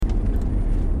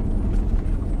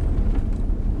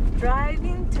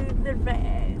the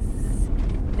res.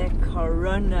 The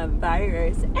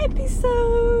coronavirus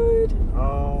episode.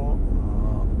 Oh.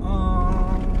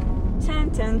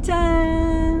 Tan, tan,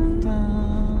 tan.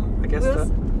 I guess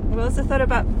We also thought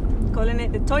about calling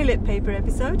it the toilet paper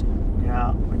episode.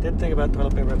 Yeah, we did think about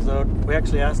toilet paper episode. We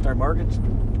actually asked our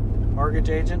mortgage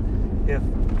agent if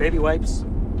baby wipes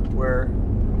were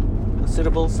a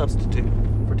suitable substitute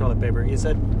for toilet paper. He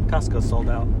said Costco sold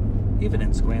out, even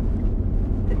in Squim.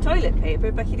 The toilet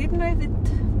paper, but he didn't know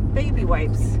that baby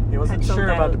wipes. He wasn't had sold sure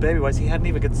out. about the baby wipes. He hadn't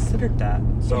even considered that.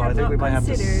 So He I had think we not might have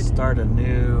to considered start a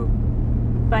new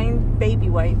Buying baby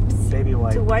wipes. baby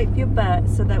wipe. To wipe your butt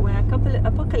so that when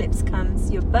apocalypse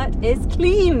comes, your butt is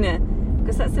clean.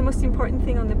 Because that's the most important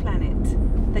thing on the planet.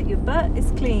 That your butt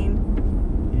is clean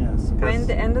Yes. 'cause when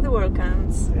the end of the world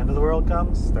comes. the end of the world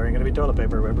comes, there ain't going to be toilet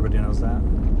paper. Everybody knows that.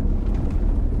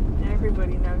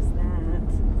 Everybody knows that.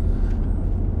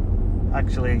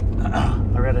 Actually,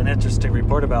 I read an interesting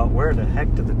report about where the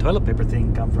heck did the toilet paper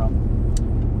thing come from.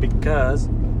 Because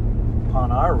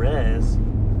on our res,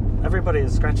 everybody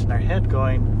is scratching their head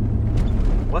going,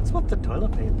 what's with the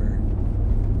toilet paper?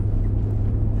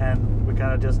 And we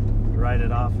kind of just write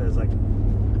it off as like,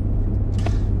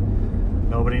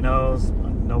 nobody knows,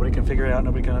 nobody can figure it out,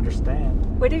 nobody can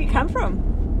understand. Where did it come from?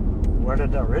 Where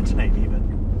did it originate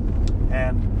even?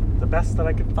 And the best that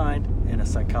I could find in a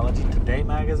Psychology Today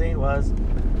magazine was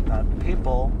that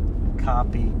people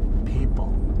copy people.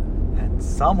 And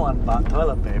someone bought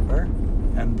toilet paper,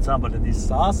 and they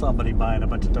saw somebody buying a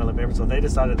bunch of toilet paper, so they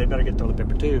decided they better get toilet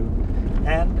paper too.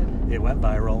 And it went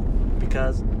viral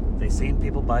because they seen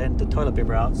people buying the toilet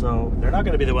paper out, so they're not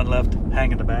going to be the one left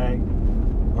hanging the bag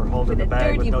or holding the With a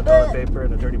bag with dirty no butt. toilet paper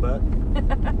and a dirty butt.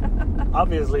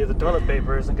 Obviously, the toilet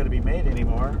paper isn't going to be made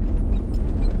anymore,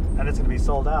 and it's going to be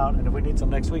sold out. And if we need some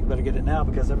next week, better get it now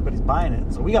because everybody's buying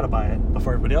it. So we got to buy it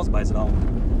before everybody else buys it all.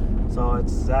 So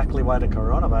it's exactly why the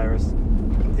coronavirus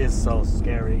is so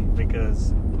scary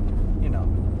because,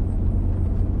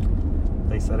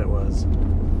 they said it was.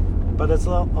 But it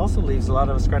also leaves a lot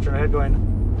of us scratching our head going,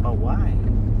 oh, why?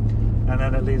 And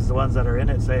then it leaves the ones that are in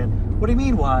it saying, what do you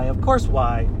mean why? Of course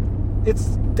why.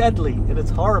 It's deadly and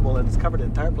it's horrible and it's covered the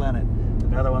entire planet.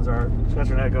 And the other ones are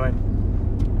scratching their head going,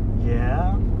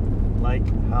 yeah, like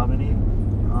how many?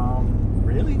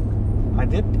 Really? I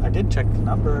did check the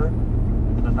number,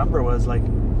 and the number was like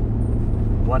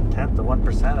 1/10 of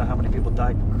 1% of how many people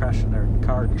died crashing their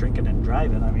car, drinking and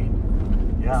driving. I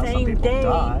mean, yeah, some people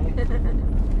die.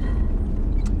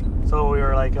 So we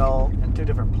were like all in two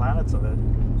different planets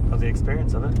of the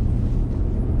experience of it.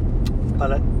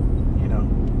 But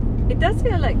It does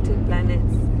feel like two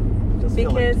planets. it does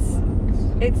feel like two Because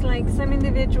planets. it's like some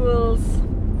individuals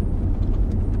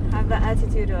have that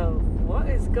attitude of, what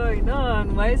is going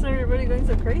on? Why is everybody going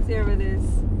so crazy over this?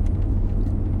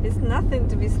 It's nothing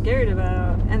to be scared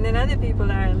about. And then other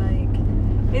people are like,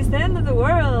 it's the end of the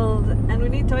world and we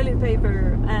need toilet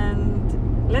paper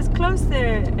and let's close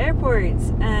the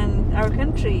airports and our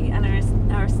country and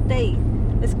our state.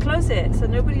 Let's close it so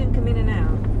nobody can come in and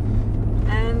out.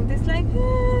 And it's like,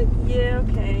 yeah,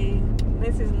 okay.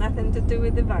 This is nothing to do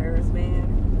with the virus, man.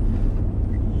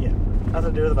 Yeah,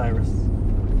 nothing to do with the virus.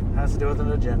 Has to do with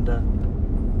an agenda.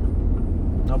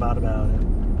 No doubt about it.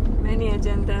 Many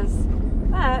agendas.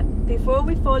 But before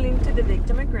we fall into the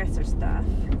victim-aggressor stuff,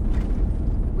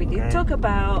 we did Okay. talk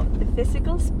about the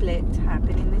physical split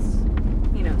happening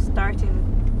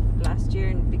starting last year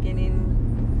and beginning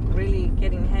really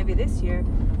getting heavy this year.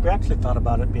 We actually thought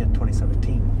about it being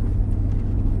 2017.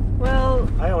 Well,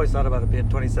 I always thought about it being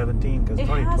 2017 because it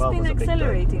 2012 has been was a big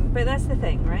accelerating, but that's the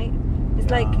thing, right? It's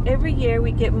Yeah. like every year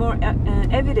we get more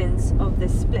evidence of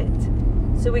this split.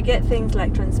 So we get things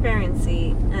like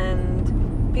transparency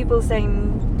and people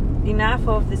saying enough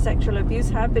of the sexual abuse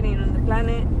happening on the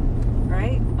planet,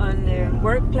 right? On the Yeah.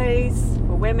 workplace,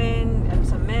 for women and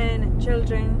some men and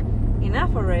children.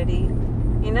 Enough already.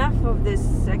 Enough of this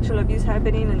sexual abuse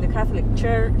happening in the Catholic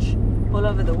Church all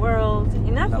over the world.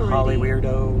 Enough The already. Holly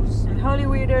weirdos. And holy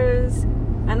weirdos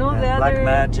and all and the black other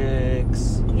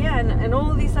magics. yeah, and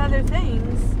all these other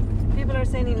things. People are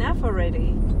saying enough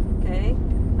already. Okay,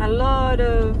 a lot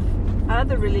of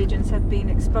other religions have been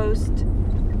exposed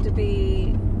to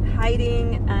be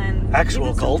hiding and Actual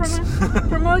even some cults.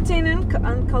 promoting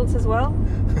and cults as well.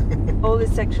 All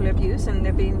this sexual abuse, and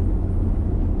they've been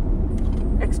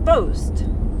exposed,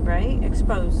 right?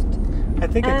 Exposed. I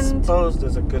think And- exposed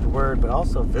is a good word, but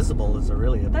also visible is a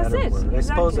really a That's better it, word. I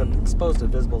suppose exactly. exposed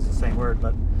and visible is the same word,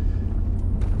 but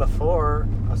before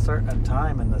a certain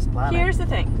time in this planet. Here's the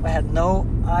thing. I had no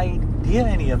idea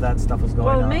any of that stuff was going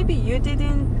on. Well, maybe you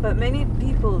didn't, but many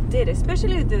people did,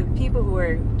 especially the people who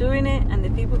were doing it and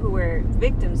the people who were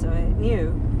victims of it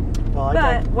knew. Well,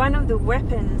 But one of the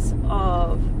weapons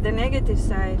of the negative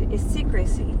side is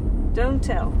secrecy. Don't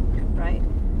tell, right?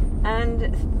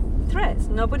 And threats.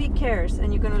 Nobody cares,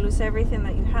 and you're going to lose everything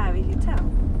that you have if you tell.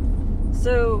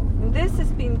 So this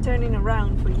has been turning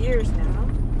around for years now,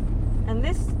 and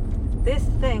this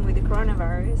thing with the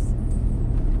coronavirus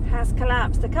has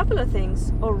collapsed a couple of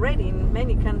things already in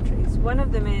many countries. One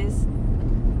of them is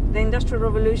the Industrial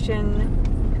Revolution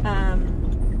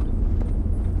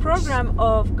program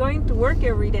of going to work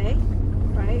every day,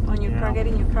 right? On your car,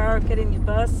 getting your car, getting your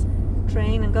bus,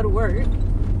 train, and go to work.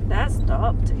 That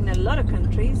stopped in a lot of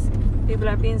countries. People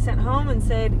are being sent home and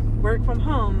said, work from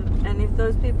home. And if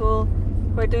those people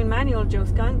who are doing manual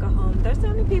jobs can't go home, there's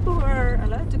only people who are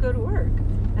allowed to go to work.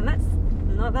 And that's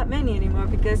not that many anymore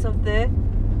because of the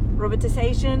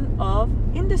robotization of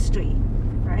industry,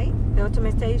 right? The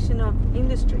automation of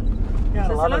industry. Yeah,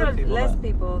 so a lot there's a lot of of less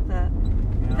people that...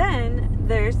 Then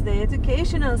there's the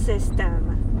educational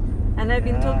system. And I've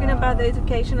been talking about the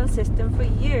educational system for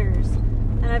years.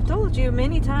 And I've told you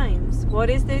many times, what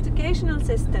is the educational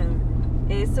system?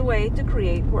 It's a way to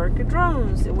create worker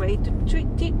drones, a way to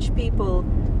teach people,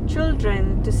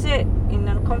 children, to sit in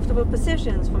uncomfortable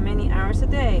positions for many hours a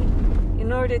day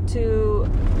in order to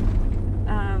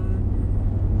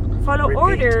follow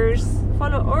orders,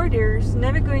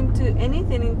 never going to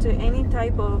anything into any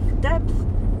type of depth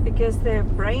because their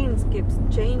brains keep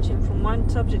changing from one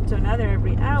subject to another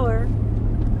every hour,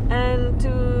 and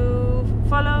to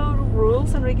follow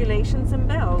rules and regulations and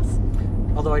bells.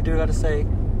 Although I do got to say,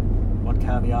 one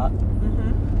caveat.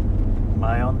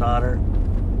 My own daughter,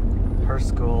 her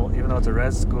school, even though it's a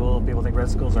res school, people think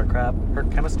res schools are crap, her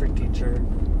chemistry teacher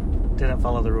didn't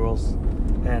follow the rules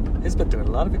and has been doing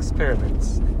a lot of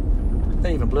experiments.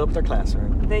 They even blew up their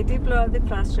classroom. They did blow up the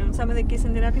classroom. Some of the kids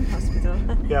ended up in hospital.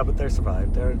 Yeah, but they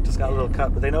survived. They just got a little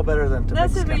cut, but they know better than to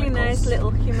That's mix a really chemicals. nice little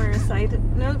humorous side.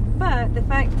 No, but the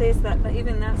fact is that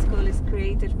even that school is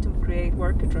created to create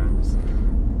worker drones.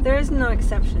 There is no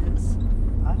exceptions.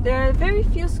 There are very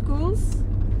few schools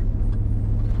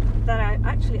that are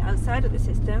actually outside of the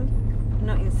system,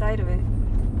 not inside of it,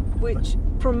 which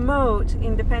promote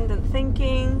independent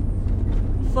thinking,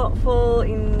 thoughtful,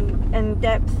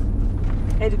 in-depth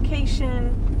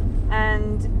education,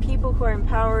 and people who are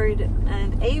empowered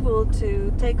and able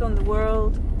to take on the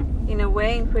world in a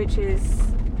way in which is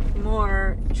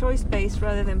more choice-based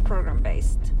rather than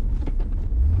program-based.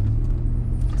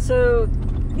 So,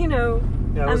 you know,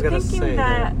 Yeah, I was I'm gonna thinking say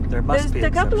that there must there's be a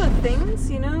couple of exceptions.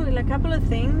 things, you know, a couple of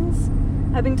things.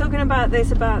 I've been talking about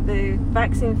this, about the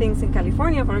vaccine things in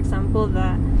California, for example,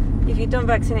 that if you don't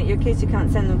vaccinate your kids, you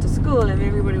can't send them to school, and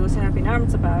everybody was up in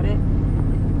arms about it.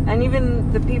 And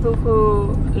even the people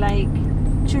who, like,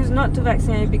 choose not to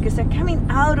vaccinate because they're coming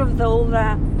out of all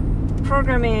that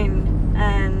programming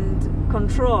and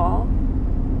control,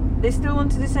 they still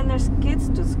want to send their kids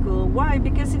to school. Why?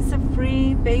 Because it's a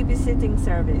free babysitting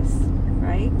service,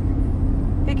 right?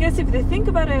 Because if they think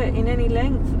about it at any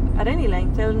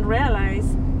length, they'll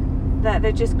realize that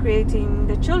they're just creating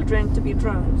the children to be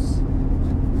drones.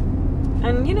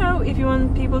 And you know, if you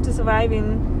want people to survive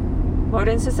in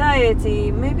modern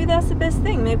society, maybe that's the best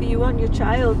thing. Maybe you want your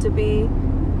child to be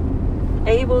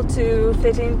able to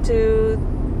fit into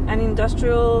an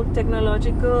industrial,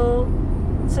 technological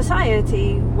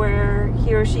society where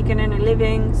he or she can earn a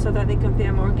living so that they can pay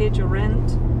a mortgage or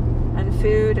rent and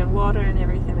food and water and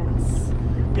everything else.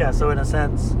 Yeah, so in a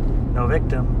sense, no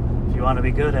victim. If you want to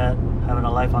be good at having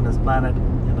a life on this planet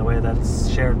in the way that's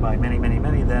shared by many, many,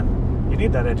 many, then you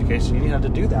need that education. You need how to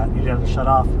do that. You need how to shut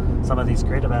off some of these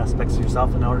creative aspects of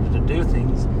yourself in order to do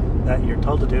things that you're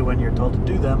told to do when you're told to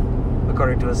do them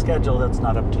according to a schedule that's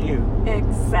not up to you.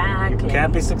 Exactly. You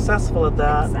can't be successful at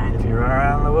that if you run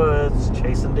around in the woods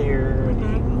chasing deer and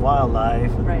eating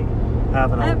wildlife and right.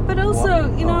 having a But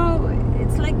also, you know,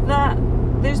 it's like that.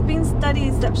 There's been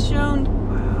studies that have shown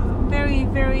very,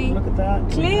 very look at that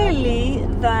clearly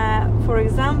that, for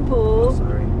example,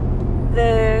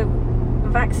 the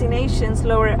vaccinations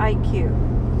lower IQ.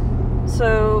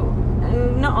 So,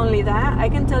 not only that, I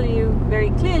can tell you very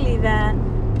clearly that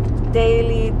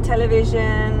daily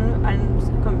television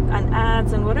and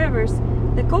ads and whatever's,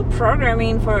 they're called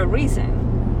programming for a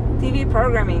reason. TV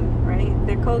programming, right?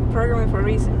 They're called programming for a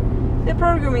reason. They're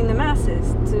programming the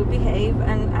masses to behave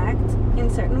and act in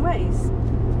certain ways.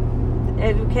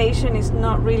 Education is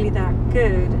not really that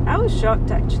good. I was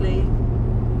shocked actually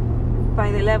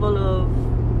by the level of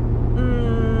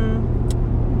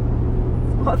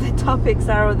what the topics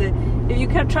are, or if you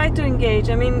can try to engage.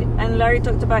 I mean, and Larry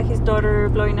talked about his daughter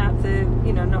blowing up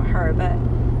not her, but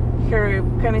her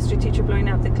chemistry teacher blowing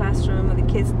up the classroom, or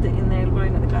the kids in there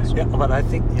blowing up the classroom. Yeah, but I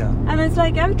think, And it's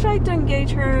like, I've tried to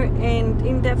engage her in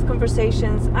in-depth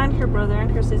conversations, and her brother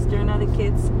and her sister and other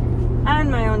kids,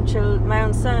 and my own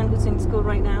son who's in school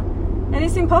right now. And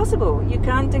it's impossible. You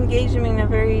can't engage them in a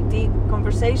very deep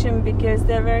conversation because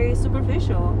they're very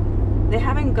superficial. They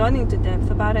haven't gone into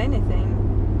depth about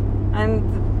anything.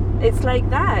 And it's like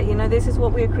that, this is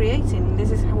what we're creating. This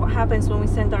is what happens when we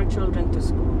send our children to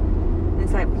school. And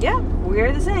it's like, yeah,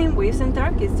 we're the same. We've sent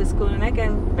our kids to school, and I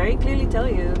can very clearly tell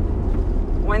you,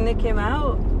 when they came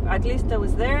out, at least I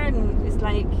was there, and it's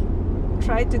like,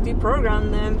 try to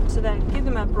deprogram them so that give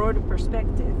them a broader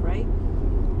perspective, right?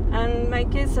 And my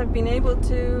kids have been able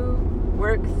to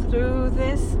work through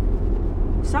this.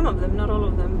 Some of them, not all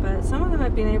of them, but some of them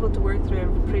have been able to work through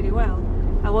it pretty well.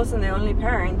 I wasn't the only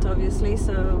parent, obviously,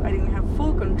 so I didn't have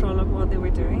full control of what they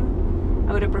were doing.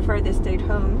 I would have preferred they stayed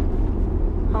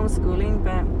home, homeschooling,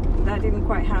 but that didn't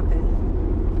quite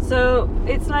happen. So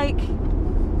it's like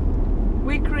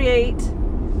we create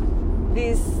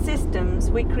these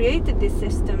systems. We created these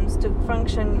systems to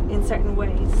function in certain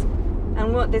ways.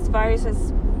 And what this virus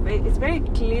is very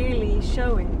clearly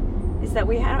showing is that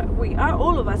we are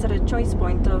all of us at a choice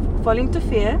point of falling to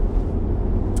fear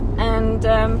and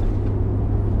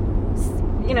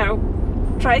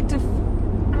try to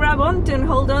grab onto and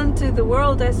hold on to the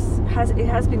world as it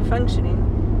has been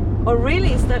functioning, or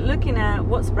really start looking at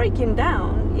what's breaking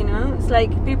down. It's like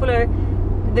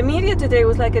the media today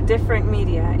was like a different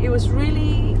media. It was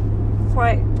really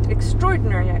quite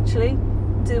extraordinary, actually,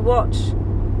 to watch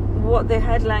what the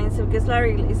headlines, because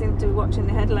Larry is into watching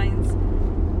the headlines,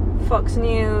 Fox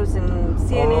News and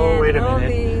CNN and all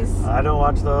these. I don't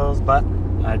watch those, but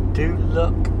I do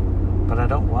look, but I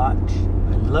don't watch.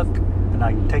 I look and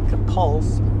I take the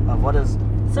pulse of what is.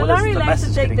 So Larry likes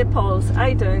to take the pulse.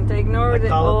 I don't. I ignore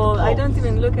it all. I don't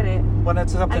even look at it. When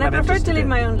it's something and I prefer to live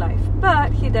my own life.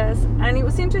 But he does. And it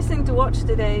was interesting to watch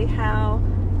today how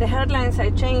the headlines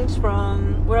had changed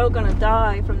from "we're all going to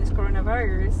die from this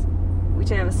coronavirus,"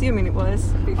 which I'm assuming it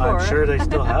was before. I'm sure they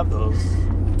still have those.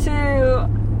 To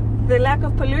the lack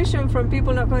of pollution from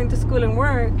people not going to school and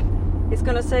work is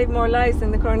going to save more lives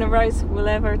than the coronavirus will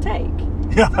ever take.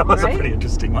 Yeah, that was a pretty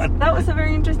interesting one. That was a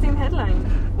very interesting headline.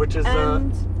 Which is,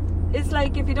 and it's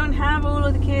like, if you don't have all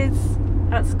of the kids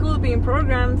at school being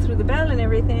programmed through the bell and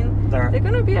everything, they're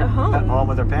going to be at home. At home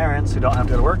with their parents who don't have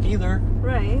to go to work either.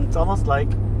 Right. It's almost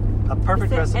like a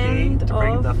perfect recipe to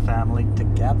bring the family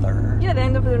together. Yeah, the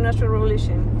end of the Industrial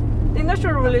Revolution. The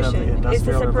Industrial Revolution is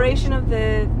the separation of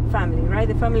the family, right?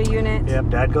 The family unit. Yep,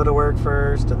 dad go to work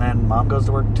first, and then mom goes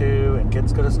to work too, and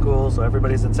kids go to school, so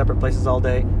everybody's in separate places all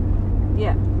day.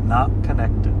 Yeah. Not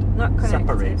connected. Not connected.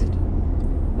 Separated.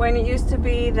 When it used to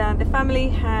be that the family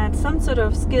had some sort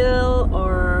of skill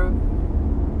or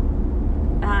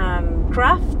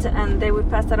craft, and they would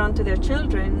pass that on to their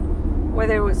children,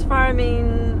 whether it was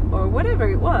farming or whatever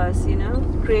it was,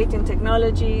 creating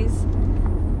technologies.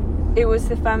 It was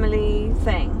the family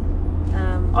thing.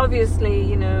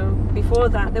 Obviously, before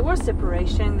that there was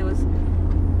separation. There was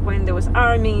when there was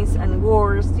armies and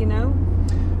wars,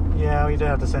 Yeah, you did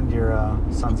have to send your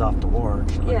sons off to war.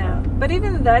 Yeah, but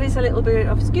even that is a little bit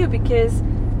obscure, because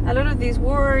a lot of these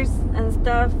wars and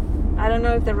stuff, I don't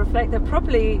know if they reflect that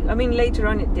properly. I mean, later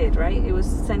on it did, right? It was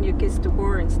send your kids to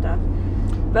war and stuff.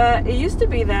 But it used to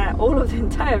be that all of the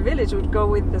entire village would go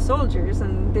with the soldiers,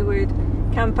 and they would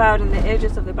camp out in the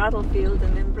edges of the battlefield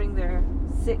and then bring their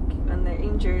sick and their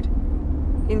injured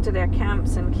into their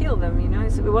camps and kill them,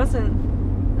 So it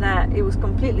wasn't that it was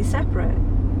completely separate,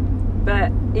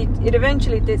 but it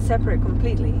eventually did separate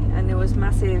completely, and there was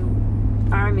massive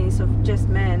armies of just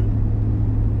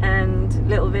men and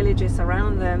little villages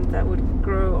around them that would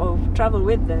grow or travel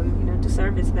with them, to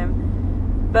service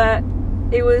them. But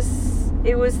it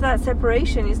was that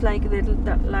separation. It's like the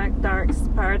Dark's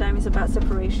paradigm is about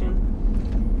separation.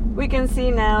 We can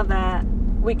see now that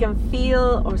we can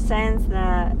feel or sense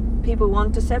that people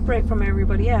want to separate from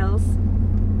everybody else.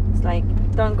 It's like,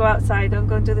 don't go outside, don't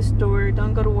go to the store,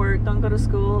 don't go to work, don't go to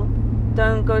school,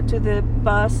 don't go to the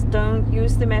bus, don't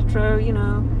use the metro,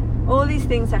 all these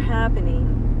things are happening.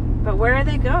 But where are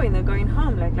they going? They're going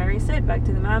home, like Larry said, back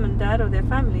to the mom and dad or their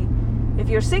family. If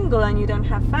you're single and you don't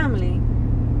have family,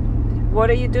 what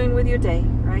are you doing with your day,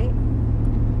 right?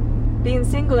 Being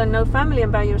single and no family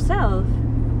and by yourself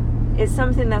is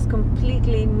something that's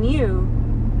completely new,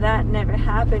 that never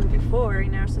happened before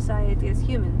in our society as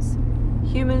humans.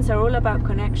 Humans are all about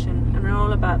connection and are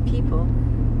all about people.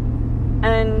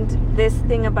 And this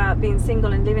thing about being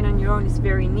single and living on your own is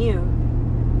very new.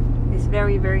 It's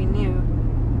very, very new.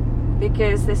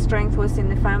 Because the strength was in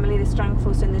the family, the strength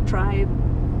was in the tribe.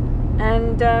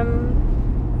 And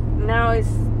now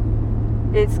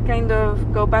it's kind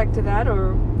of go back to that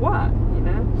or what, you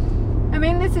know? I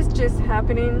mean, this is just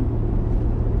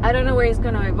happening. I don't know where it's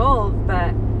going to evolve,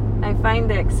 but I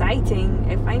find it exciting.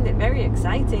 I find it very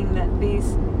exciting that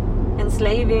these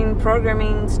enslaving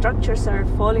programming structures are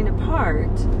falling apart.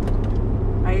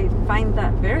 I find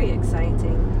that very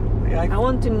exciting. Yeah, I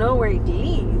want to know where it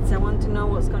leads. I want to know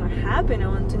what's going to happen. I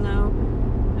want to know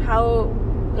how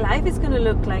life is going to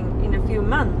look like in a few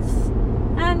months.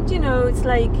 And you know, it's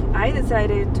like I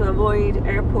decided to avoid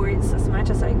airports as much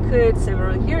as I could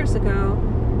several years ago.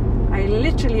 I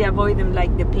literally avoid them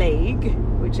like the plague,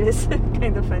 which is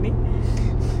kind of funny.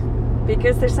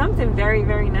 Because there's something very,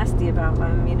 very nasty about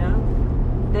them, you know.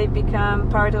 They become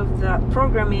part of the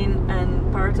programming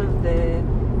and part of the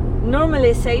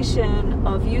normalization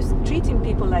of treating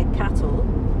people like cattle,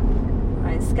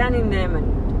 right? Scanning them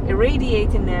and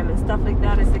irradiating them and stuff like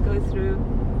that as they go through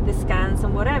the scans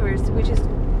and whatever, which is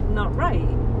not right.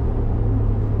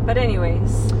 But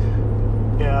anyways.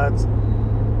 Yeah, it's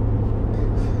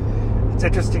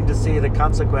interesting to see the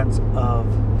consequence of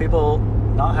people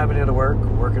not having to work,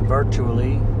 working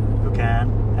virtually, who can,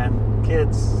 and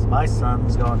kids, my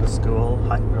son's going to school,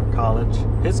 or college,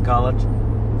 his college,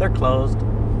 they're closed.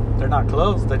 They're not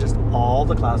closed, they just, all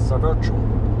the classes are virtual.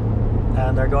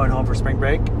 And they're going home for spring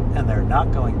break, and they're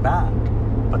not going back.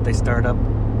 But they start up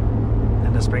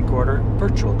in the spring quarter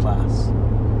virtual class.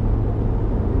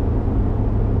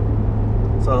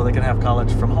 So they can have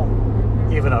college from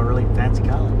home, even a really fancy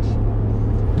college.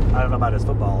 I don't know about his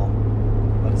football,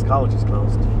 but his college is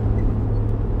closed.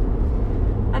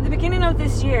 At the beginning of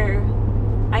this year,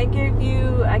 I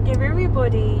gave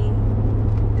everybody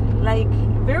like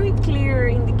very clear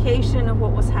indication of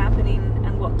what was happening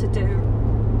and what to do,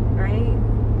 right?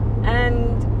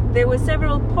 And there were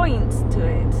several points to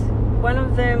it. One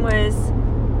of them was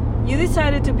you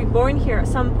decided to be born here at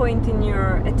some point in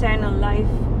your eternal life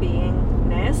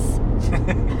beingness.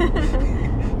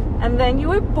 And then you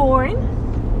were born,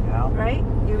 Yeah. right?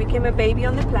 You became a baby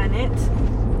on the planet.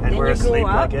 And Then we're you grew asleep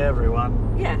up. like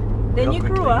everyone. Yeah. Then Real you grew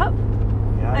quickly. up.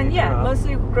 Yeah, And you yeah, grew up.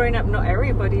 mostly growing up, not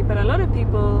everybody, but a lot of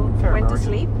people Fair went to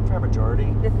majority. sleep. Fair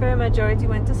majority. The fair majority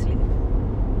went to sleep.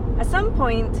 At some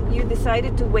point, you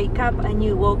decided to wake up and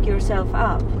you woke yourself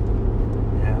up.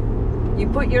 Yeah.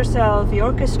 You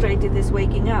orchestrated this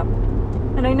waking up.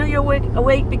 And I know you're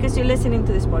awake because you're listening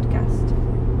to this podcast.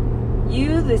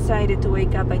 You decided to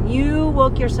wake up and you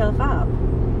woke yourself up.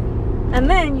 And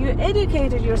then you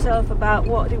educated yourself about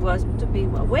what it was to be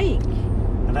awake.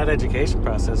 And that education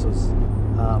process was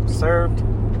served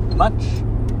much,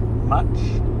 much,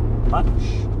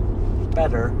 much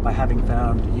better by having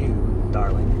found you,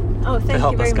 darling, Oh, thank to you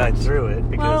help very us guide much. through it,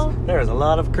 because Well- there's a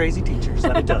lot of crazy teachers,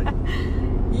 let me tell you.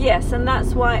 Yes, and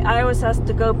that's why I was asked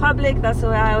to go public. That's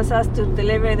why I was asked to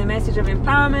deliver the message of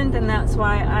empowerment, and that's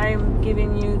why I'm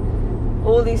giving you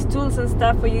all these tools and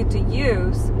stuff for you to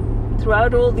use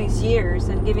throughout all these years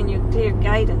and giving you clear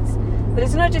guidance. But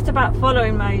it's not just about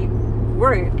following my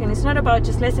work, and it's not about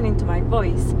just listening to my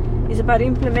voice. It's about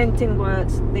implementing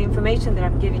the information that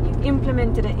I've given you,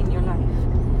 implementing it in your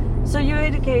life. So you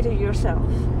educated yourself,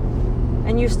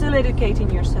 and you're still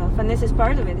educating yourself, and this is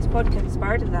part of it. This podcast is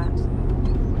part of that.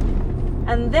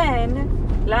 And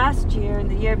then last year and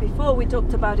the year before, we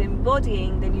talked about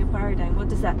embodying the new paradigm. What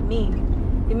does that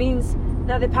mean? It means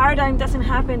that the paradigm doesn't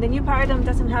happen, the new paradigm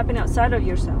doesn't happen outside of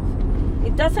yourself.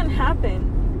 It doesn't happen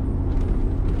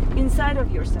inside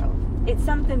of yourself. It's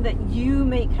something that you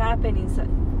make happen inside,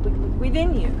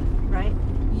 within you, right?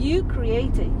 You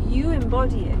create it, you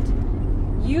embody it.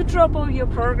 You drop all your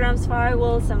programs,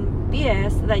 firewalls, and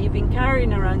BS that you've been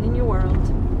carrying around in your world.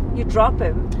 You drop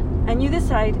them, and you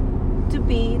decide to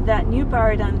be that new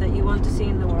paradigm that you want to see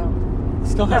in the world. It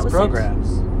still That has was it.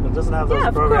 programs, but it doesn't have those Yeah,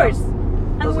 of programs. course.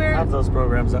 And Doesn't we're have those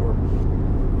programs that were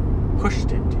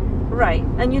pushed into you. right,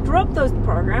 and you drop those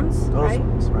programs, Those right?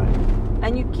 ones, right?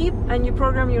 And you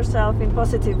program yourself in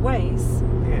positive ways.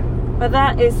 Yeah. But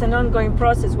that is an ongoing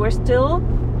process. We're still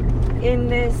in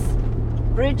this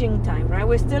bridging time, right?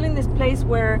 We're still in this place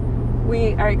where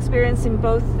we are experiencing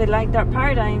both the light dark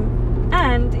paradigm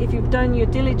and, if you've done your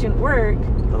diligent work,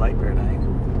 The light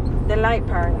paradigm. the light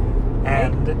paradigm.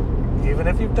 right? And even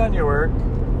if you've done your work,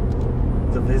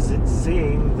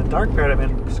 seeing the dark paradigm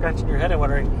and scratching your head and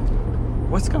wondering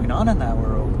what's going on in that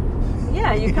world.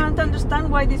 Yeah, you can't understand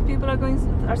why these people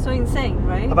are so insane,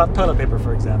 right? About toilet paper,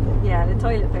 for example. Yeah, the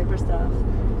toilet paper stuff.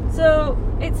 So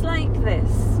it's like this.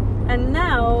 And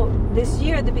now, this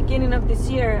year, at the beginning of this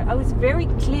year, I was very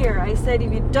clear. I said,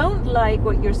 if you don't like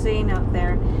what you're seeing out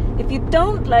there, if you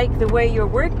don't like the way you're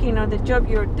working or the job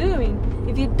you're doing,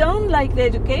 if you don't like the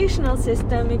educational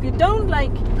system, if you don't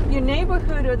like your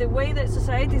neighborhood or the way that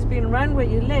society is being run where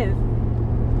you live,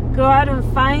 go out and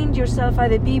find yourself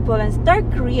other people and start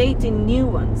creating new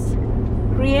ones.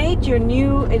 Create your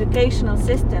new educational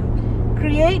system.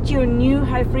 Create your new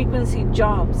high-frequency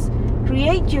jobs.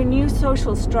 Create your new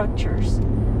social structures.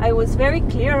 I was very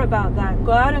clear about that.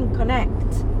 Go out and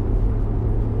connect.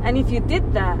 And if you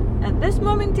did that, at this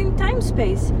moment in time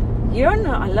space, you're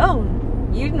not alone.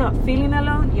 You're not feeling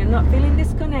alone. You're not feeling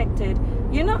disconnected.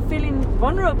 You're not feeling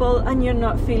vulnerable, and you're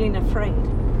not feeling afraid.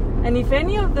 And if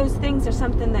any of those things are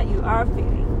something that you are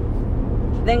feeling,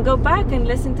 then go back and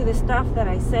listen to the stuff that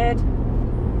I said.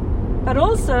 But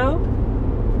also,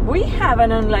 we have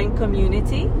an online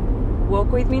community,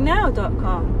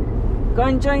 walkwithmenow.com. Go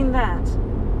and join that.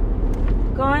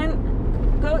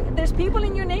 There's people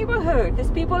in your neighborhood. There's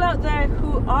people out there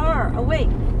who are awake.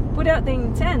 Put out the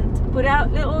intent. Put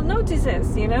out little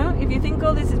notices, you know. If you think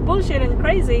all this is bullshit and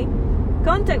crazy,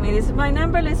 contact me. This is my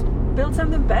number. Let's build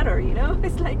something better, you know.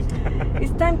 It's like,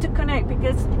 it's time to connect,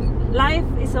 because life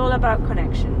is all about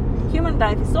connection. Human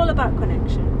life is all about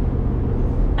connection.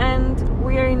 And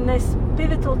we are in this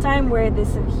pivotal time where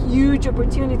there's a huge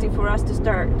opportunity for us to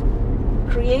start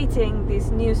creating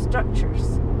these new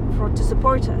structures to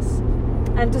support us,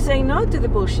 and to say no to the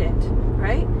bullshit,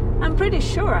 right? I'm pretty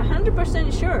sure,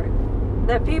 100% sure,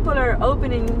 that people are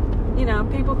opening, you know,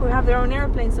 people who have their own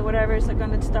airplanes or whatever are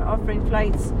going to start offering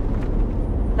flights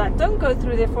that don't go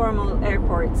through the formal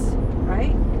airports,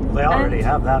 right? They already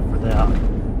have that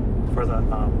for the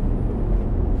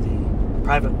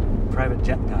private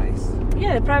jet guys.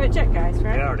 Yeah, the private jet guys,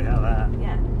 right? They already have that.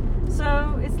 Yeah.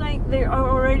 So it's like there are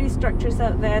already structures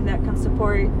out there that can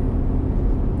support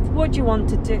what you want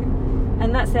to do.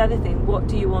 And that's the other thing. What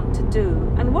do you want to do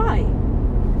and why?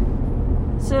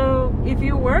 So if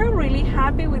you were really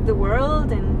happy with the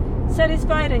world and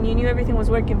satisfied, and you knew everything was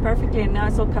working perfectly, and now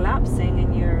it's all collapsing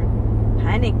and you're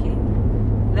panicking,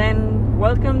 then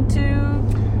welcome to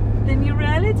the new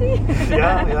reality.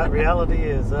 Yeah, that reality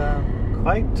is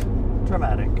quite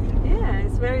dramatic. Yeah,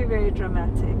 it's very, very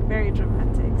dramatic. Very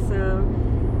dramatic. So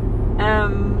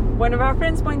one of our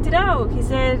friends pointed out, he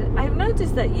said, I've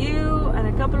noticed that you and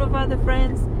a couple of other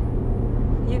friends,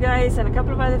 you guys and a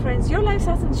couple of other friends, your lives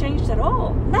hasn't changed at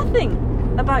all. Nothing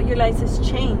about your lives has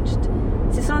changed.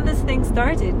 Since all this thing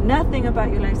started, nothing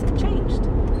about your lives has changed.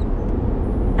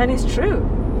 And it's true.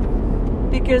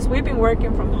 Because we've been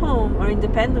working from home or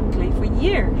independently for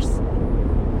years.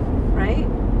 Right?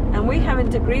 And we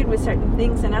haven't agreed with certain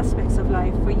things and aspects of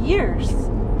life for years.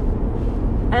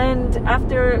 And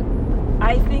after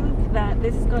I think that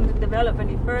this is going to develop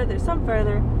any further,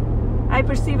 I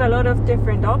perceive a lot of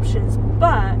different options,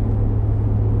 but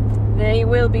they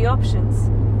will be options.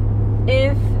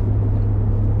 If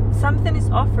something is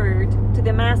offered to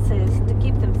the masses to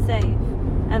keep them safe,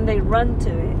 and they run to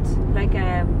it, like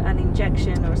an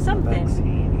injection or something,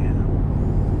 vaccine,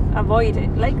 yeah. Avoid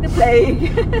it, like the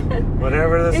plague.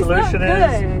 Whatever the solution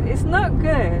is. It's not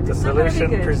good. The it's not gonna be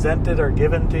solution good. presented or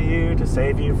given to you to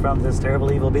save you from this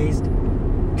terrible evil beast,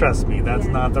 trust me, that's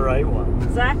not the right one.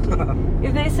 Exactly.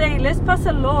 If they say, let's pass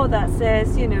a law that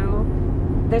says, you know,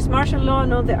 there's martial law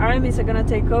and all the armies are going to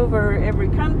take over every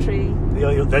country.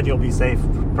 Then you'll be safe,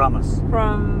 promise.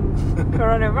 From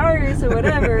coronavirus or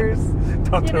whatever.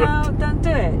 Don't do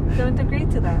it. Don't agree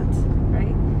to that,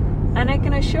 right? And I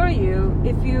can assure you,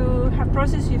 if you have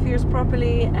processed your fears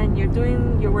properly and you're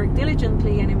doing your work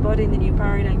diligently and embodying the new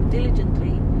paradigm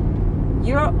diligently,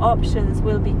 your options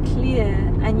will be clear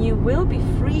and you will be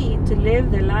free to live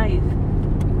the life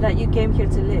that you came here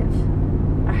to live.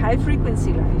 A high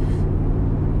frequency life.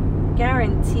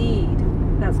 Guaranteed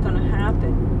that's going to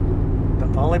happen. The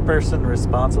only person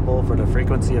responsible for the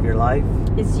frequency of your life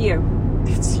is you.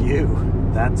 It's you.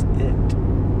 That's it.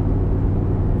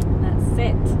 That's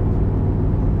it.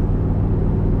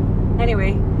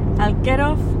 Anyway, I'll get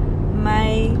off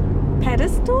my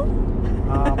pedestal.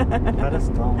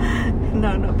 Pedestal.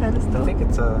 No, not pedestal. I think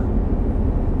it's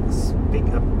speak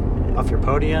up off your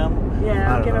podium.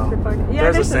 Yeah, I'll get off the podium.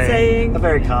 Yeah, there's a saying. A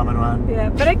very common one. Yeah,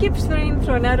 but I keep being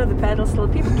thrown out of the pedestal.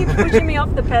 People keep pushing me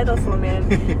off the pedestal,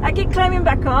 man. I keep climbing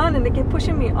back on and they keep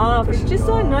pushing me off. It's just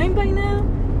so annoying by now.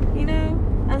 You know,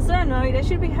 I'm so annoyed. I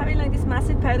should be having like this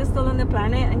massive pedestal on the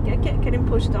planet and getting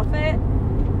pushed off it.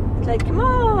 It's like, come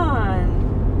on.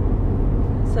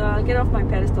 So I'll get off my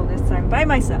pedestal this time by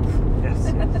myself.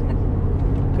 Yes.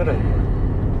 Good idea.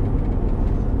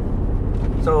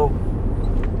 So,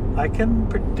 I can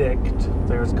predict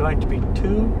there's going to be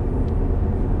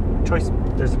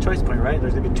there's a choice point, right?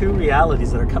 There's going to be two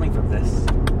realities that are coming from this.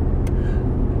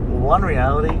 One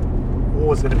reality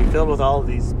was going to be filled with all of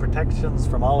these protections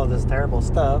from all of this terrible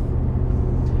stuff.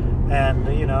 And,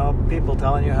 people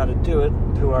telling you how to do it,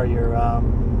 who are your,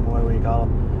 what do we call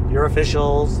them? Your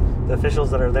officials, the officials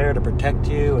that are there to protect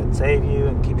you and save you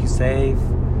and keep you safe.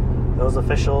 Those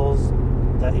officials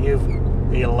that you've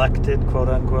elected, quote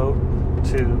unquote,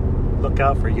 to look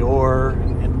out for your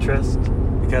interest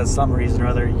because some reason or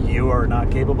other you are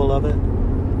not capable of it.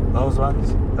 Those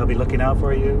ones, they'll be looking out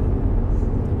for you.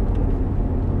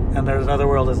 And there's another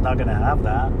world that's not going to have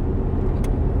that.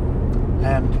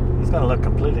 And it's going to look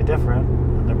completely different.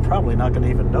 And they're probably not going to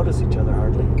even notice each other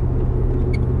hardly.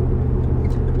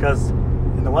 Because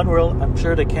in the one world, I'm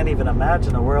sure they can't even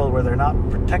imagine a world where they're not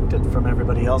protected from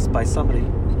everybody else by somebody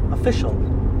official.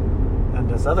 And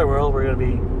this other world, we're going to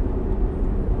be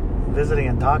visiting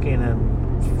and talking and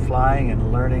flying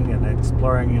and learning and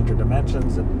exploring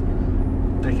interdimensions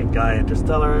and picking Gaia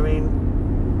Interstellar. I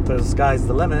mean, the sky's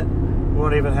the limit. We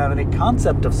won't even have any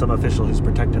concept of some official who's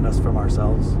protecting us from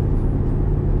ourselves.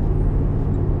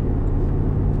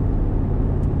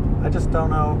 I just don't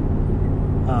know.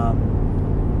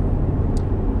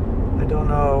 I don't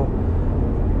know.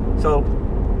 So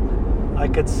I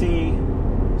could see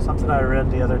something I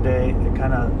read the other day. It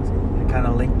kind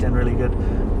of linked in really good,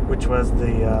 which was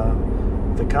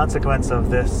the consequence of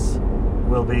this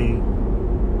will be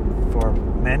for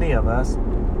many of us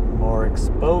more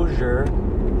exposure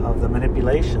of the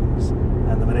manipulations,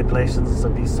 and the manipulations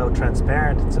will be so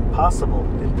transparent it's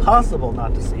impossible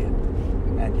not to see it.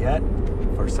 And yet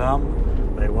for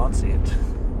some they won't see it.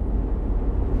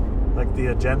 Like the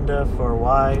agenda for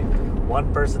why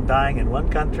one person dying in one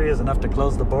country is enough to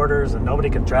close the borders and nobody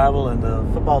can travel and the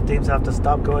football teams have to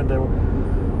stop going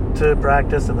to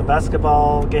practice and the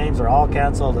basketball games are all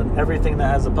canceled and everything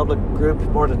that has a public group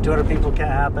more than 200 people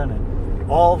can't happen, and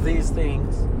all these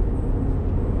things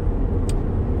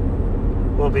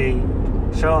will be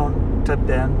shown to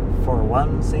bend for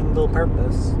one single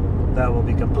purpose that will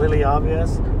be completely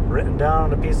obvious, written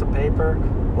down on a piece of paper,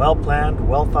 well planned,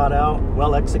 well thought out,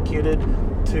 well executed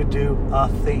to do a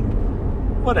thing.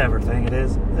 Whatever thing it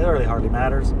is, it really hardly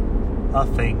matters. A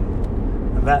thing.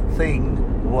 And that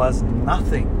thing was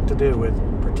nothing to do with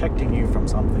protecting you from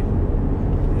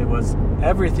something. It was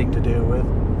everything to do with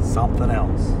something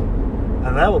else.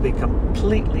 And that will be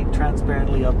completely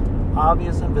transparently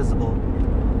obvious and visible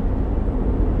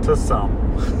to some.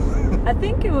 I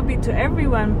think it would be to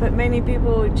everyone, but many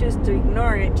people would choose to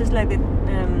ignore it, just like the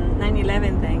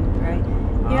 9/11 thing, right?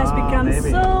 It has become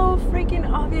so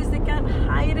freaking obvious they can't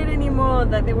hide it anymore,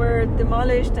 that they were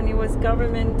demolished and it was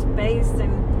government-based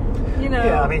and,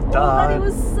 Yeah, I mean, but it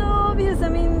was so obvious. I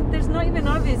mean, there's not even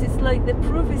obvious. It's like the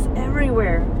proof is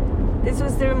everywhere. This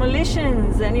was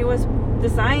demolitions and it was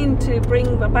designed to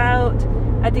bring about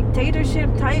a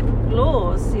dictatorship-type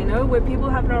laws, where people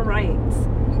have no rights.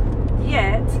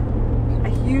 Yet, a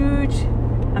huge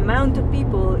amount of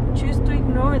people choose to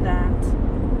ignore that.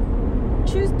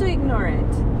 Choose to ignore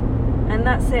it. And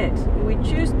that's it. We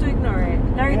choose to ignore it.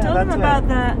 Larry, tell them about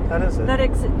that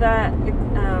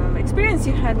experience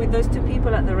you had with those two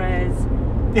people at the res.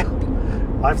 Yeah,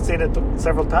 I've seen it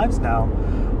several times now.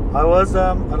 I was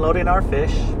unloading our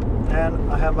fish,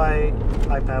 and I have my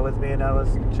iPad with me, and I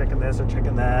was checking this or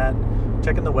checking that,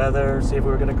 checking the weather, see if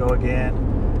we were going to go again.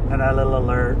 And a little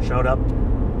alert showed up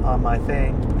on my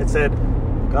thing. It said,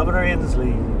 Governor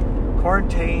Inslee,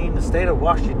 quarantine the state of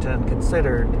Washington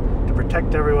considered to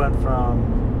protect everyone from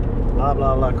blah,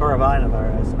 blah, blah,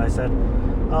 coronavirus. And I said,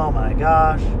 oh my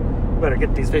gosh, we better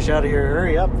get these fish out of here,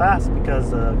 hurry up fast,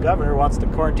 because the governor wants to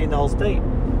quarantine the whole state.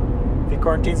 If he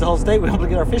quarantines the whole state, we'll be able to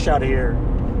get our fish out of here.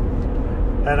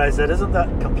 And I said, isn't that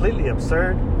completely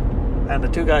absurd? And the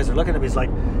two guys are looking at me, it's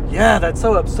like, yeah, that's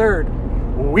so absurd.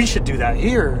 We should do that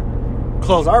here.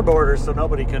 Close our borders so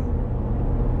nobody can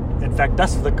infect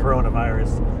us with the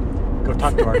coronavirus. Go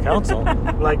talk to our council.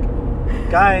 Like,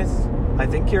 guys, I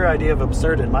think your idea of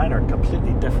absurd and mine are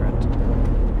completely different.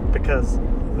 Because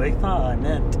they thought I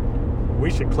meant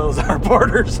we should close our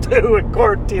borders too and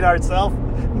quarantine ourselves.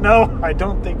 No, I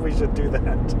don't think we should do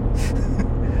that.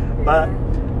 But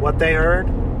what they heard,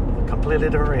 a completely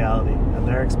different reality. And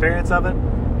their experience of it,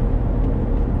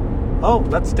 oh,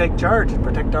 let's take charge and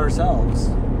protect ourselves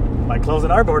by closing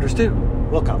our borders too.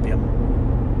 We'll copy them.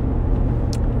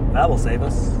 That will save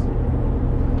us.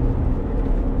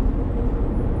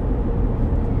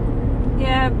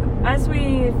 Yeah, as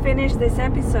we finish this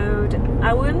episode,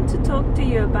 I want to talk to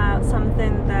you about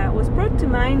something that was brought to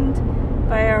mind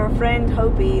by our friend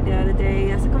Hopi the other day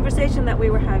as a conversation conversation that we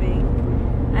were having,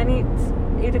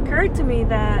 and it occurred to me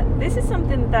that this is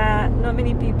something that not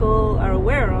many people are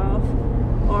aware of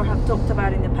or have talked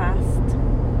about in the past.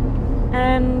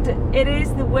 And it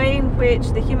is the way in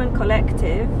which the human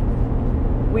collective,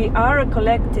 we are a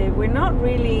collective, we're not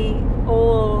really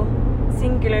all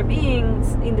singular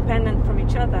beings independent from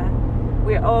each other.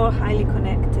 We're all highly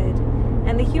connected.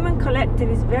 And the human collective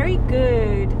is very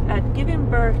good at giving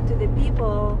birth to the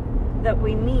people that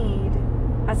we need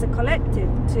as a collective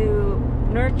to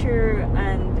nurture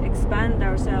and expand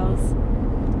ourselves.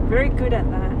 Very good at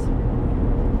that.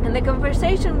 And the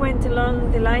conversation went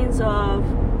along the lines of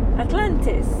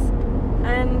Atlantis.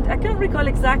 And I can't recall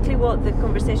exactly what the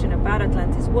conversation about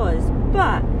Atlantis was,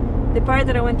 but the part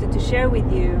that I wanted to share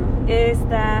with you is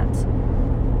that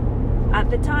at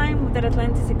the time that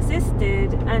Atlantis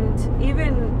existed, and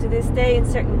even to this day in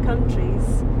certain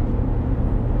countries,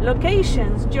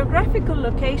 locations, geographical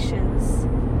locations,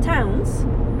 towns,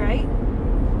 right,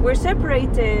 were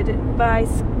separated by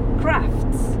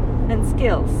crafts and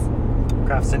skills.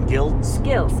 Crafts and guilds?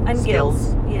 Skills and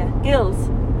guilds. Yeah, guilds,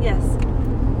 yes.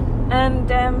 And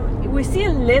we see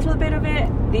a little bit of it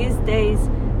these days.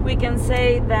 We can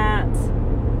say that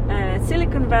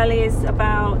Silicon Valley is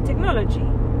about technology.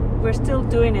 We're still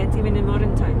doing it even in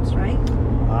modern times, right?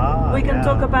 We can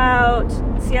talk about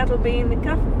Seattle being the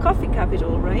coffee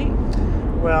capital, right?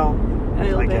 Well,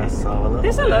 I guess so.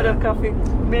 There's a lot of coffee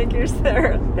makers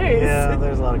there. There is. Yeah,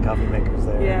 there's a lot of coffee makers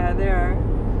there. Yeah, there are.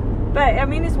 But I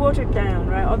mean, it's watered down,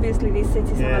 right? Obviously, these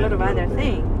cities have a lot of other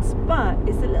things, but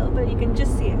it's a little bit. You can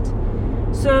just see it.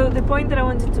 So the point that I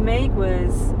wanted to make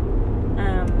was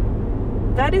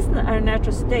that is not our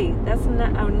natural state. That's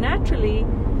not our naturally.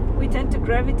 We tend to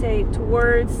gravitate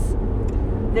towards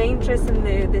the interests and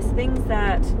the things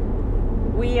that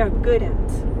we are good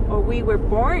at, or we were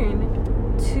born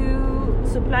to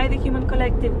supply the human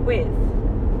collective with,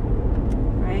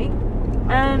 right?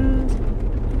 And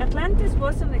Atlantis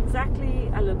wasn't exactly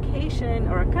a location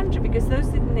or a country, because those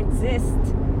didn't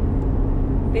exist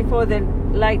before the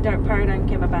light-dark paradigm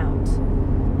came about.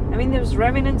 I mean, there's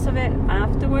remnants of it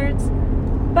afterwards,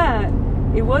 but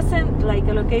it wasn't like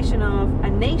a location of a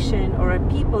nation or a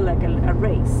people, like a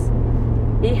race.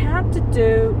 It had to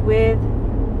do with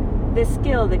the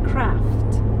skill, the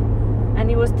craft,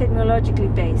 and it was technologically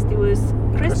based. It was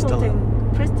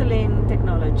crystalline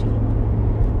technology.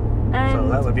 And so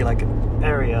that would be like an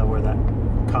area where that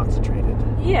concentrated.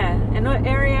 Yeah, an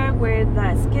area where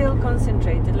that skill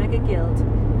concentrated, like a guild.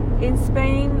 In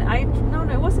Spain, no,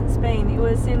 it wasn't Spain. It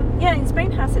was in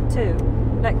Spain has it too.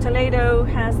 Like Toledo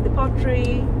has the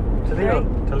pottery.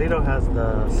 Toledo has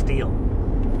the steel.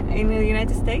 In the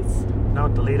United States? No,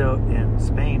 Toledo in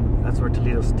Spain. That's where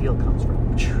Toledo steel comes from.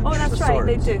 Oh, that's right.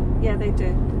 Swords. They do. Yeah, they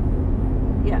do.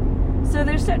 Yeah. So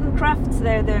there's certain crafts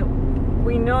there that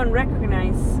we know and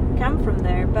recognize come from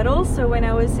there. But also when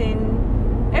I was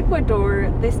in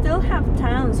Ecuador, they still have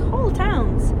whole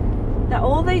towns, that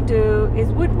all they do is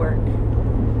woodwork,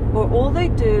 or all they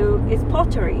do is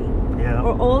pottery,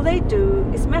 or all they do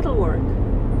is metalwork,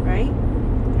 right?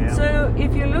 Yeah. So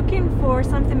if you're looking for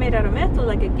something made out of metal,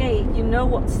 like a gate, you know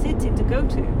what city to go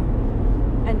to.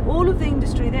 And all of the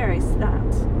industry there is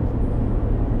that.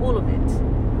 All of it.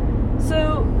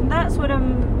 So that's what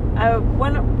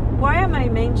why am I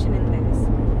mentioning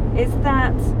this? Is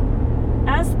that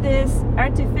as this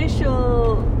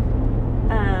artificial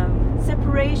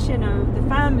separation of the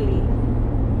family,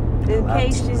 the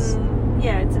education,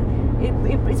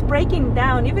 it's breaking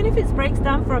down. Even if it breaks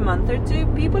down for a month or two,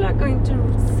 people are going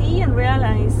to see and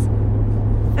realize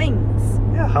things.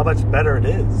 Yeah, how much better it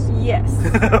is. Yes.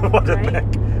 What a heck.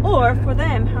 Or for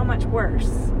them, how much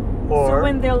worse. Or so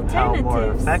when the alternatives, how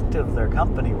more effective their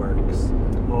company works,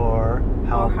 or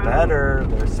how better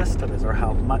their system is, or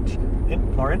how much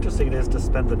more interesting it is to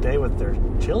spend the day with their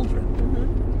children.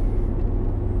 Mm-hmm.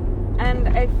 And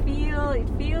it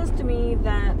feels to me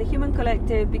that the human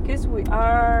collective, because we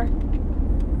are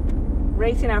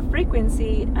raising our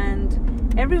frequency, and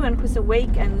everyone who's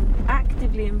awake and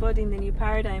actively embodying the new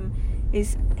paradigm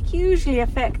is hugely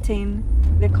affecting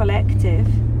the collective,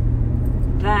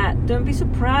 that don't be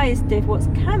surprised if what's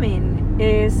coming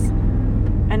is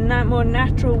a more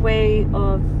natural way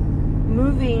of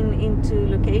moving into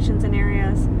locations and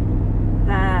areas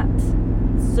that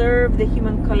serve the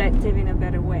human collective in a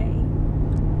better way.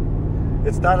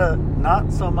 It's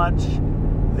not so much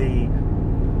the,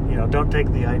 don't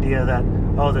take the idea that,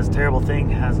 oh, this terrible thing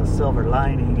has a silver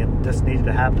lining and this needed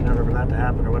to happen in order for that to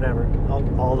happen or whatever.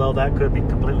 Although that could be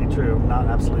completely true. I'm not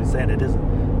absolutely saying it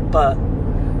isn't. But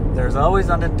there's always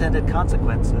unintended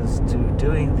consequences to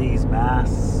doing these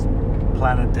mass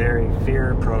planetary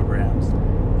fear programs.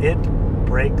 it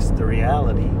breaks the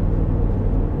reality.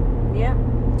 Yeah.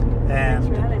 And That's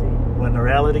reality. when the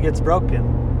reality gets broken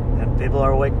and people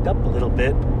are waked up a little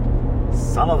bit,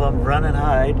 some of them run and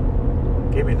hide.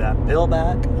 Give me that pill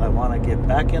back. I want to get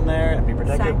back in there and be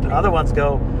protected. Exactly. Other ones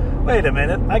go, wait a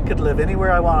minute, I could live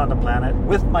anywhere I want on the planet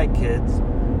with my kids.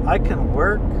 I can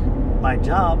work my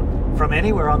job from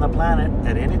anywhere on the planet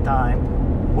at any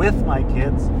time with my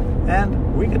kids.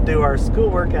 And we could do our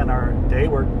schoolwork and our day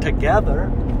work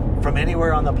together from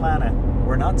anywhere on the planet.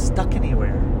 We're not stuck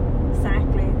anywhere.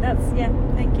 Exactly.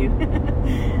 Thank you.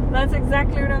 That's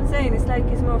exactly what I'm saying. It's like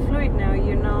it's more fluid now.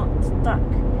 You're not stuck.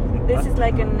 This is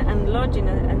like an analogy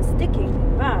and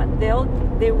sticking, but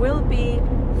there will be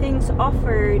things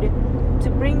offered to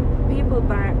bring people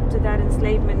back to that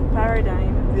enslavement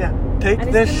paradigm. Yeah,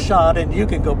 take this shot and you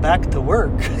can go back to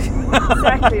work.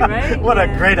 Exactly, right? What a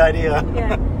great idea.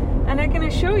 Yeah. And I can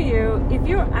assure you, if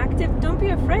you're active, don't be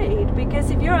afraid. Because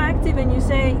if you're active and you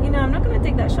say, I'm not going to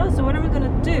take that shot, so what am I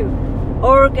going to do?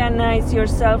 Organize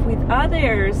yourself with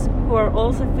others who are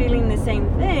also feeling the same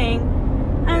thing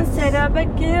and set up a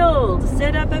guild,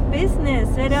 set up a business,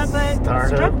 set up a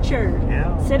structure,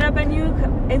 set up a new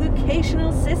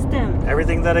educational system.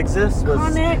 Everything that exists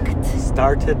was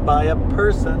started by a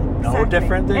person, no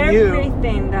different than you.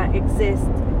 Everything that exists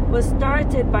was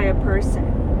started by a person.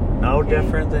 No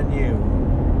different than you.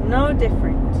 No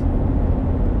different.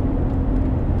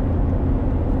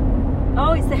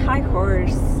 Oh, it's the high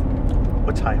horse.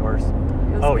 Which high horse?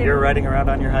 Oh, you're riding around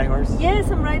on your high horse?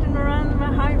 Yes, I'm riding around on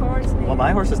my high horse. Well,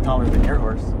 my horse is taller than your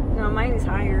horse. No, mine is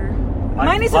higher.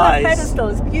 Mine is on a pedestal,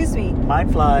 excuse me. Mine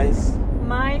flies.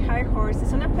 My high horse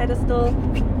is on a pedestal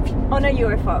on a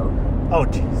UFO. Oh,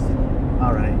 jeez.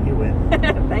 All right, you win.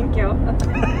 Thank you.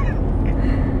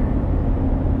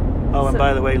 Oh, and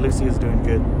by the way, Lucy is doing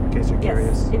good, in case you're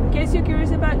curious. In case you're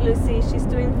curious about Lucy, she's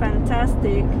doing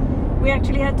fantastic. We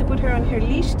actually had to put her on her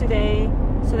leash today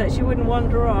so that she wouldn't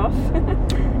wander off.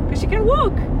 Because she can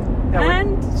walk. Yeah,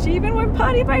 and she even went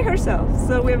potty by herself.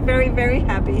 So we're very, very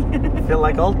happy. Feel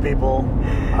like old people.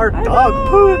 Our dog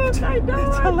pooped. I know.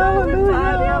 It's our dog went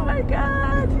potty. Oh my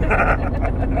God.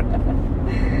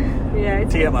 Yeah,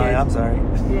 it's TMI, I'm sorry.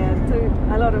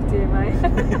 Yeah, a lot of TMI.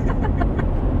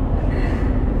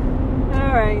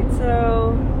 Alright,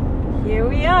 so here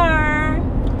we are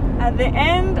at the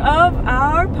end of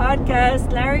our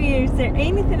podcast. Larry, is there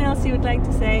anything else you would like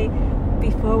to say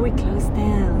before we close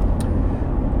down?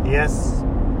 Yes,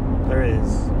 there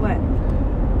is. What?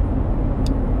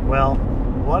 Well,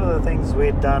 one of the things we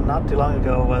had done not too long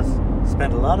ago was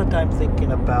spend a lot of time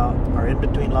thinking about our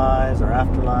in-between lives, our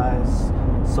afterlives,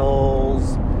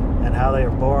 souls, and how they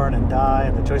are born and die,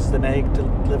 and the choices they make to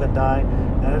live and die.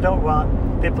 And I don't want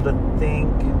people to think,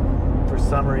 for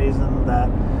some reason, that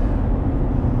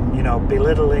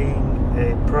belittling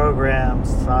a programmed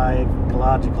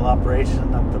psychological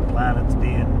operation that the planet's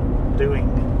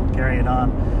carrying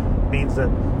on, means that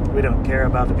we don't care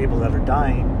about the people that are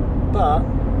dying. But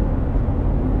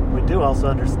we do also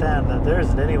understand that there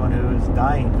isn't anyone who is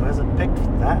dying who hasn't picked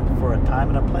that for a time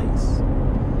and a place.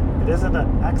 It isn't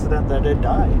an accident that they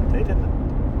died. They didn't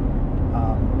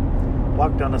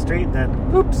walk down the street and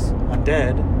then, oops, I'm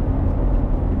dead.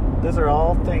 These are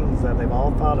all things that they've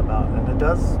all thought about, and it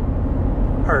does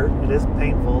hurt. It is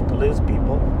painful to lose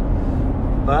people,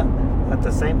 but at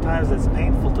the same time as it's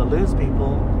painful to lose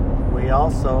people, we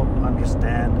also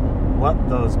understand what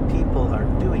those people are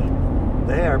doing.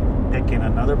 They are picking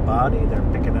another body, they're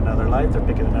picking another life, they're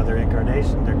picking another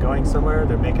incarnation, they're going somewhere,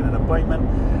 they're making an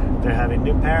appointment, they're having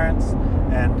new parents,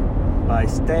 and by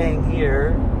staying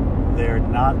here, they're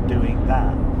not doing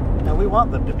that. And we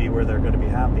want them to be where they're going to be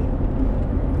happy.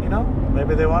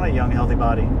 Maybe they want a young, healthy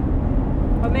body.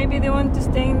 Or maybe they want to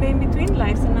stay in the in-between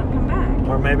lives and not come back.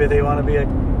 Or maybe they want to be a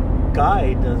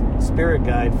guide, a spirit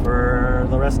guide for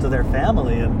the rest of their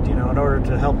family, and in order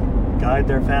to help guide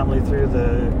their family through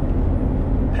the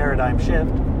paradigm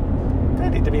shift, they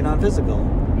need to be non-physical.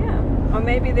 Yeah. Or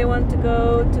maybe they want to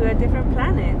go to a different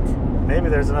planet. Maybe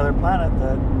there's another planet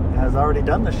that has already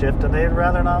done the shift and they'd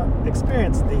rather not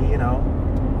experience the,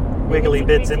 wiggly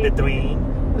bits in between.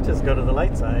 Let's just go to the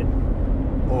light side.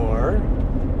 Or,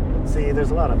 see,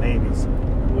 there's a lot of maybes.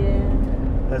 Yeah.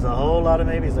 There's a whole lot of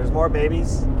maybes. There's more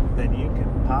maybes than you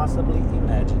can possibly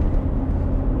imagine.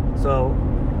 So,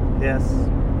 yes,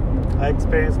 I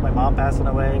experienced my mom passing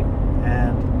away,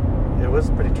 and it was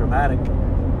pretty traumatic.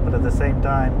 But at the same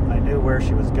time, I knew where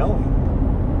she was going.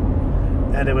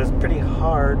 And it was pretty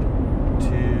hard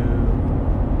to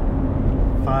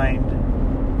find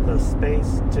the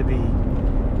space to be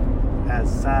as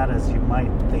sad as you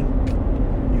might think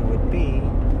you would be,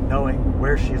 knowing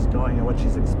where she's going and what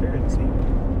she's experiencing.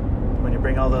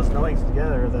 bring all those knowings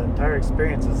together, the entire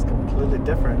experience is completely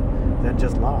different than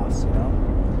just loss, you know?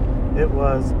 It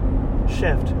was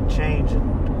shift, change,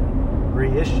 and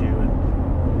reissue,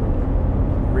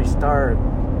 and restart,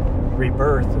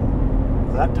 rebirth,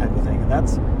 and that type of thing. And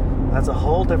that's a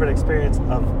whole different experience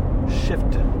of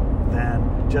shift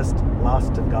than just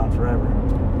lost and gone forever.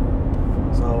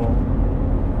 So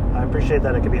I appreciate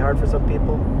that it can be hard for some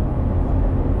people,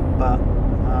 but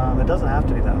it doesn't have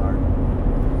to be that hard.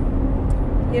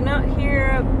 You're not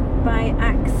here by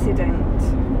accident,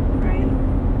 right?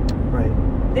 Right.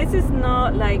 This is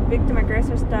not like victim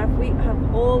aggressor stuff.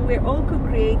 We're all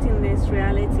co-creating this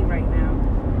reality right now.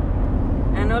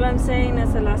 And all I'm saying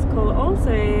as a last call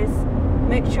also is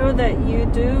make sure that you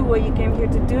do what you came here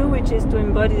to do, which is to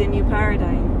embody the new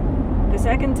paradigm. Because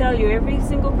I can tell you, every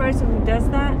single person who does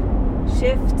that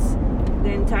shifts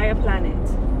the entire planet.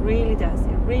 Really does.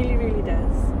 It really, really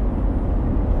does.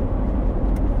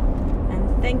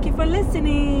 And thank you for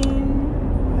listening.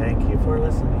 Thank you for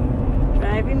listening.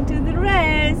 Driving to the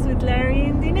rest with Larry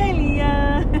and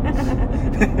Denelia.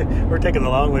 We're taking the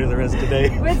long way to the rest today.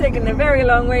 We're taking a very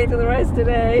long way to the rest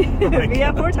today.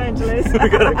 Via Port Angeles. We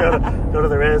gotta go to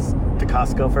the res, to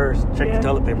Costco first. Check the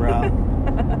toilet paper out.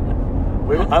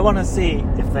 I want to see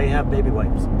if they have baby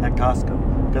wipes at Costco.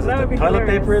 Because if the toilet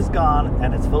paper is gone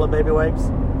and it's full of baby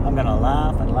wipes, I'm gonna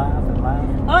laugh and laugh and laugh.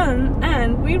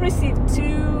 And we received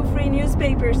 2 free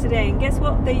newspapers today. And guess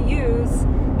what they use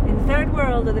in the third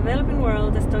world, the developing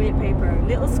world, as toilet paper?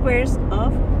 Little squares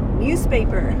of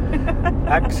newspaper.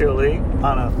 Actually,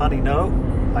 on a funny note,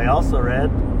 I also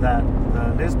read that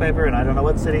the newspaper in I don't know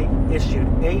what city issued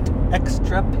 8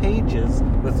 extra pages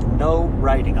with no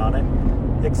writing on it,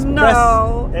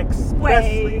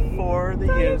 expressly for the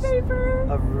use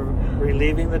of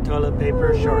relieving the toilet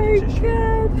paper shortage issue.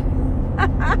 God.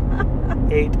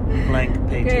 8 blank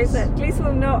pages. Okay, so at least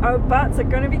we'll know our butts are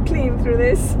going to be clean through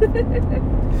this.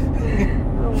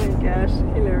 Oh my gosh,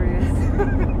 hilarious.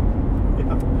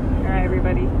 Yeah. All right,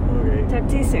 everybody. Okay. Talk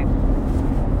to you soon.